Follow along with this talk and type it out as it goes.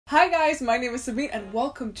Hi guys, my name is Sabine and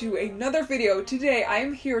welcome to another video. Today I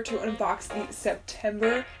am here to unbox the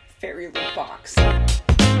September Fairyloot box.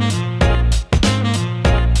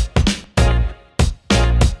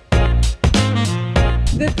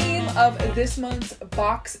 The theme of this month's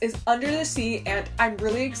box is Under the Sea, and I'm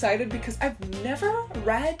really excited because I've never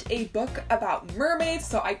read a book about mermaids,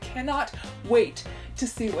 so I cannot wait to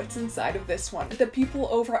see what's inside of this one. The people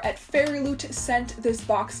over at Fairyloot sent this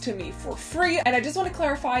box to me for free, and I just want to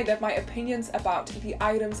clarify that my opinions about the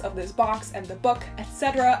items of this box and the book,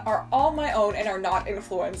 etc. are all my own and are not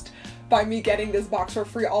influenced by me getting this box for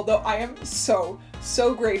free, although I am so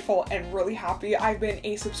grateful and really happy. I've been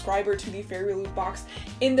a subscriber to the Fairyloot box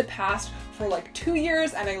in the past for like 2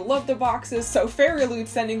 years and I love the boxes, so Fairyloot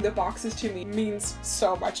sending the boxes to me means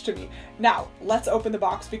so much to me. Now, let's open the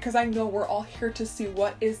box because I know we're all here to see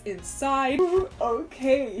what is inside. Ooh,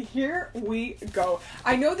 okay, here we go.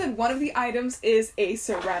 I know that one of the items is a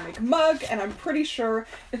ceramic mug and I'm pretty sure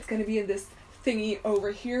it's gonna be in this thingy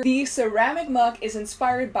over here. The ceramic mug is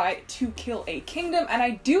inspired by To Kill a Kingdom, and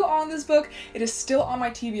I do own this book. It is still on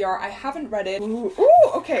my TBR. I haven't read it. Ooh,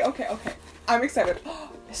 okay. I'm excited.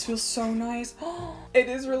 This feels so nice. It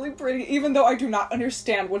is really pretty, even though I do not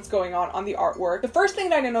understand what's going on the artwork. The first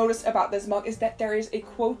thing that I noticed about this mug is that there is a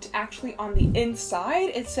quote actually on the inside.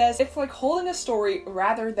 It says, "It's like holding a story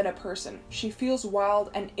rather than a person. She feels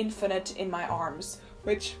wild and infinite in my arms."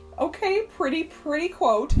 Which, okay, pretty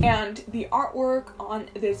quote. And the artwork on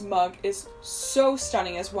this mug is so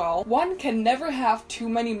stunning as well. One can never have too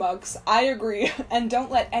many mugs, I agree, and don't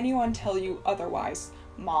let anyone tell you otherwise,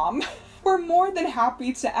 Mom. We're more than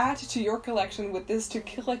happy to add to your collection with this To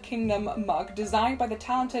Kill a Kingdom mug designed by the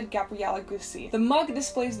talented Gabriella Gussi. The mug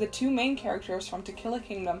displays the two main characters from To Kill a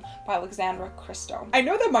Kingdom by Alexandra Christo. I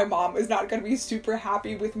know that my mom is not going to be super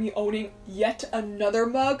happy with me owning yet another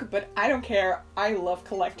mug, but I don't care. I love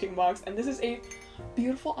collecting mugs and this is a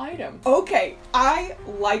beautiful item. Okay, I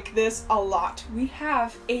like this a lot. We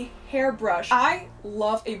have a hairbrush. I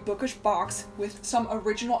love a bookish box with some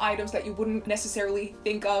original items that you wouldn't necessarily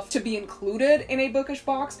think of to be included in a bookish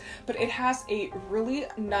box, but it has a really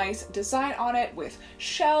nice design on it with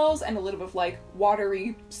shells and a little bit of like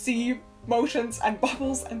watery sea motions and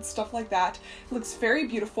bubbles and stuff like that. It looks very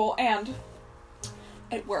beautiful and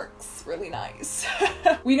it works really nice.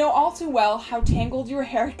 We know all too well how tangled your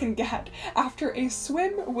hair can get after a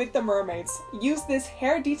swim with the mermaids. Use this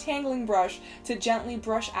hair detangling brush to gently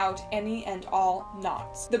brush out any and all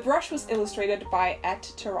knots. The brush was illustrated by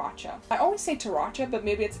 @Taracha. I always say Taracha, but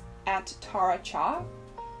maybe it's @Taracha?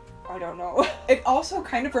 I don't know. It also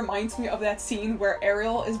kind of reminds me of that scene where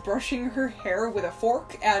Ariel is brushing her hair with a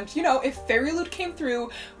fork, and you know, if Fairyloot came through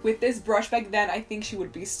with this brush back then, I think she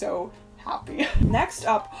would be so happy. Next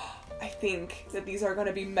up, I think that these are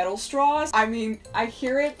gonna be metal straws. I mean, I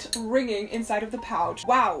hear it ringing inside of the pouch.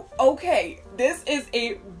 Wow, okay, this is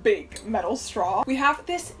a big metal straw. We have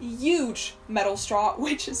this huge metal straw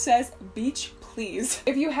which says "Beach Please."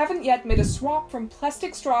 If you haven't yet made a swap from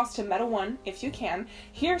plastic straws to metal one, if you can,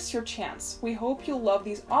 here's your chance. We hope you'll love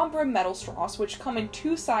these Ombre metal straws, which come in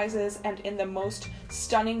 2 sizes and in the most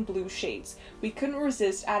stunning blue shades. We couldn't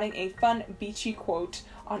resist adding a fun beachy quote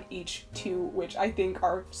on each 2, which I think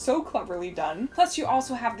are so cleverly done. Plus you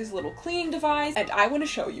also have this little cleaning device, and I want to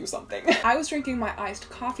show you something. I was drinking my iced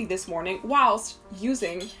coffee this morning whilst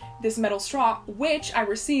using this metal straw, which I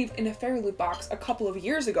received in a Fairyloot box a couple of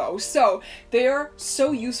years ago, so they are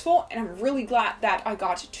so useful and I'm really glad that I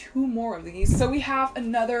got 2 more of these. So we have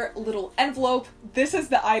another little envelope. This is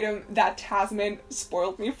the item that Tasman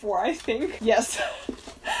spoiled me for, I think. Yes.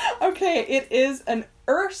 Okay, it is an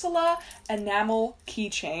Ursula enamel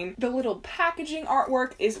keychain. The little packaging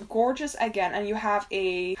artwork is gorgeous again, and you have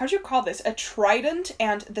a, how do you call this, a trident,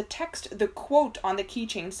 and the text, the quote on the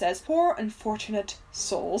keychain says, "Poor unfortunate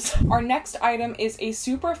souls." Our next item is a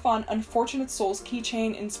super fun Unfortunate Souls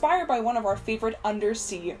keychain inspired by one of our favorite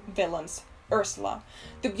undersea villains, Ursula.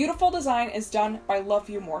 The beautiful design is done by Love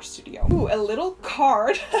You More Studio. Ooh, a little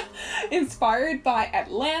card inspired by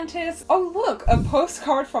Atlantis. Oh look, a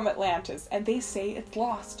postcard from Atlantis, and they say it's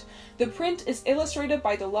lost. The print is illustrated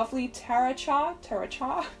by the lovely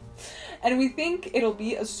Taracha, and we think it'll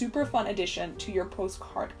be a super fun addition to your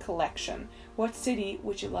postcard collection. What city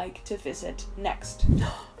would you like to visit next?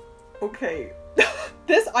 Okay.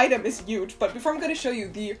 This item is huge, but before I'm going to show you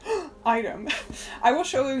the item, I will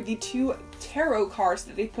show you the 2 tarot cards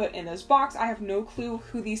that they put in this box. I have no clue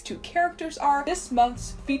who these 2 characters are. This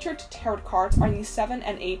month's featured tarot cards are the 7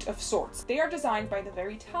 and 8 of Swords. They are designed by the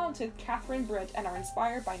very talented Katherine Britt and are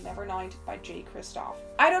inspired by Nevernight by J. Kristoff.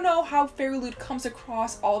 I don't know how Fairyloot comes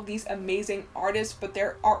across all of these amazing artists, but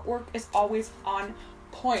their artwork is always on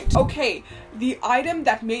point. Okay, the item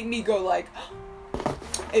that made me go like,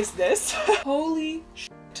 is this? Holy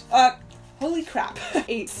shit. Holy crap.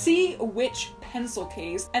 A Sea Witch pencil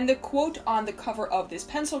case, and the quote on the cover of this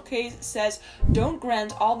pencil case says, "Don't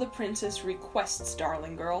grant all the princess requests,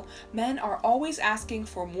 darling girl. Men are always asking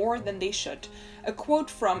for more than they should." A quote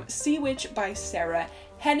from Sea Witch by Sarah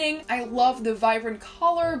Henning. I love the vibrant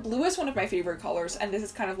color. Blue is one of my favorite colors, and this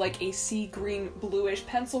is kind of like a sea green bluish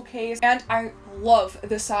pencil case, and I love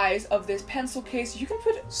the size of this pencil case. You can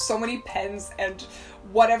put so many pens and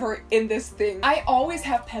whatever in this thing. I always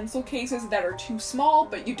have pencil cases that are too small,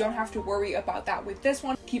 but you don't have to worry about that with this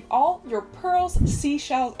one. Keep all your pearls,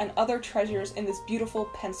 seashells, and other treasures in this beautiful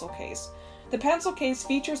pencil case. The pencil case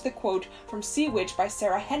features the quote from Sea Witch by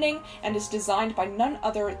Sarah Henning and is designed by none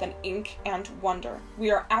other than Ink and Wonder.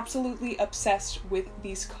 We are absolutely obsessed with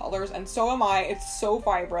these colors, and so am I. It's so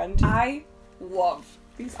vibrant. I love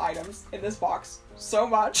these items in this box so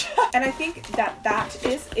much. And I think that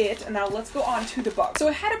is it. And now let's go on to the book. So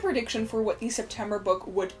I had a prediction for what the September book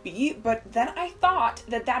would be, but then I thought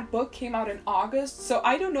that book came out in August, so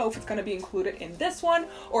I don't know if it's going to be included in this one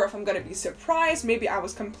or if I'm going to be surprised. Maybe I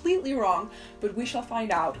was completely wrong, but we shall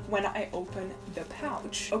find out when I open the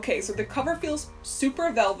pouch. Okay, so the cover feels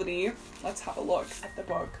super velvety. Let's have a look at the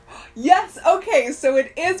book. Yes, okay, so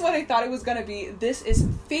it is what I thought it was going to be. This is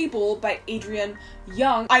Fable by Adrienne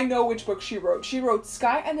Young. I know which book she wrote. She wrote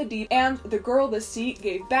Sky and the Deep and The Girl the Sea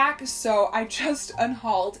Gave Back, so I just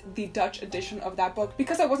unhauled the Dutch edition of that book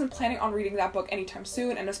because I wasn't planning on reading that book anytime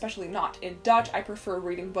soon, and especially not in Dutch. I prefer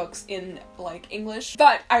reading books in like English.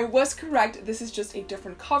 But I was correct, this is just a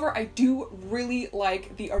different cover. I do really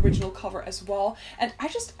like the original cover as well, and I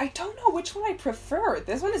don't know which one I prefer.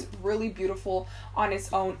 This one is really beautiful on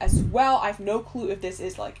its own as well. I have no clue if this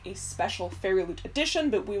is like a special Fairyloot edition,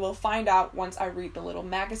 but we will find out once I read the little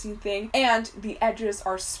magazine thing. And the edges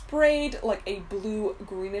are sprayed like a blue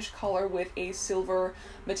greenish color with a silver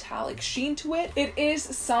metallic sheen to it. It is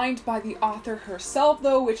signed by the author herself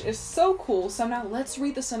though, which is so cool. So now let's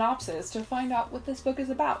read the synopsis to find out what this book is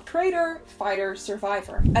about. Trader, fighter,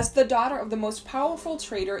 survivor. As the daughter of the most powerful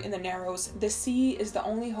trader in the Narrows, the sea is the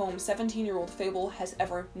only home 17-year-old Fable has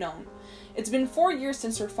ever known. It's been 4 years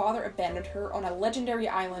since her father abandoned her on a legendary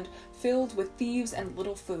island filled with thieves and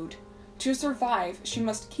little food. To survive, she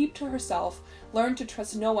must keep to herself, learn to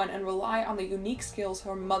trust no one, and rely on the unique skills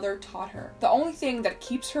her mother taught her. The only thing that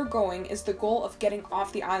keeps her going is the goal of getting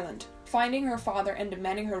off the island, finding her father and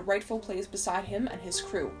demanding her rightful place beside him and his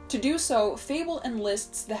crew. To do so, Fable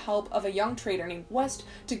enlists the help of a young trader named West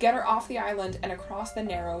to get her off the island and across the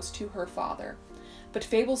Narrows to her father. But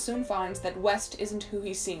Fable soon finds that West isn't who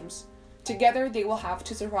he seems. Together, they will have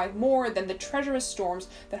to survive more than the treacherous storms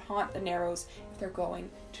that haunt the Narrows if they're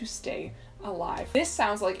going to stay alive. This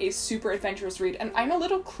sounds like a super adventurous read, and I'm a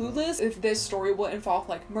little clueless if this story will involve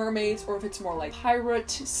like mermaids or if it's more like pirate,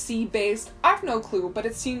 sea-based. I have no clue, but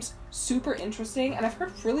it seems super interesting, and I've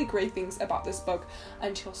heard really great things about this book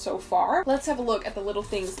until so far. Let's have a look at the little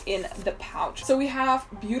things in the pouch. So we have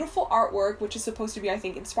beautiful artwork, which is supposed to be, I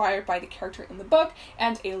think, inspired by the character in the book,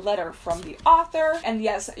 and a letter from the author. And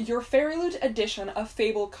yes, your Fairyloot edition of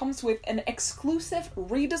Fable comes with an exclusive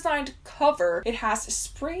redesigned cover. It has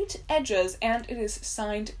sprayed edges, and it is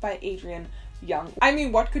signed by Adrienne Young. I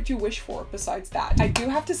mean, what could you wish for besides that? I do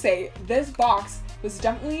have to say, this box was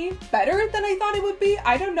definitely better than I thought it would be.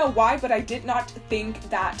 I don't know why, but I did not think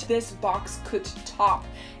that this box could top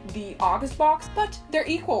the August box, but they're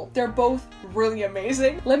equal. They're both really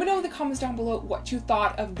amazing. Let me know in the comments down below what you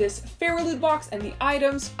thought of this Fairyloot box and the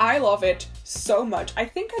items. I love it so much. I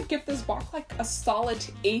think I'd give this box like a solid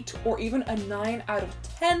 8 or even a 9 out of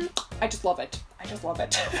 10. I just love it. I just love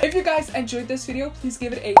it. If you guys enjoyed this video, please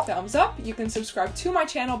give it a thumbs up. You can subscribe to my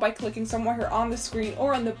channel by clicking somewhere here on the screen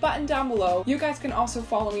or on the button down below. You guys can also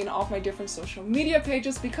follow me on all of my different social media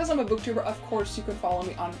pages. Because I'm a booktuber, of course, you can follow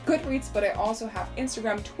me on Goodreads, but I also have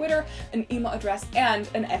Instagram, Twitter, an email address, and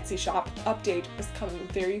an Etsy shop. Update is coming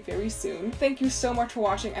very, very soon. Thank you so much for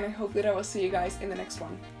watching, and I hope that I will see you guys in the next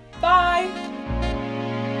one. Bye!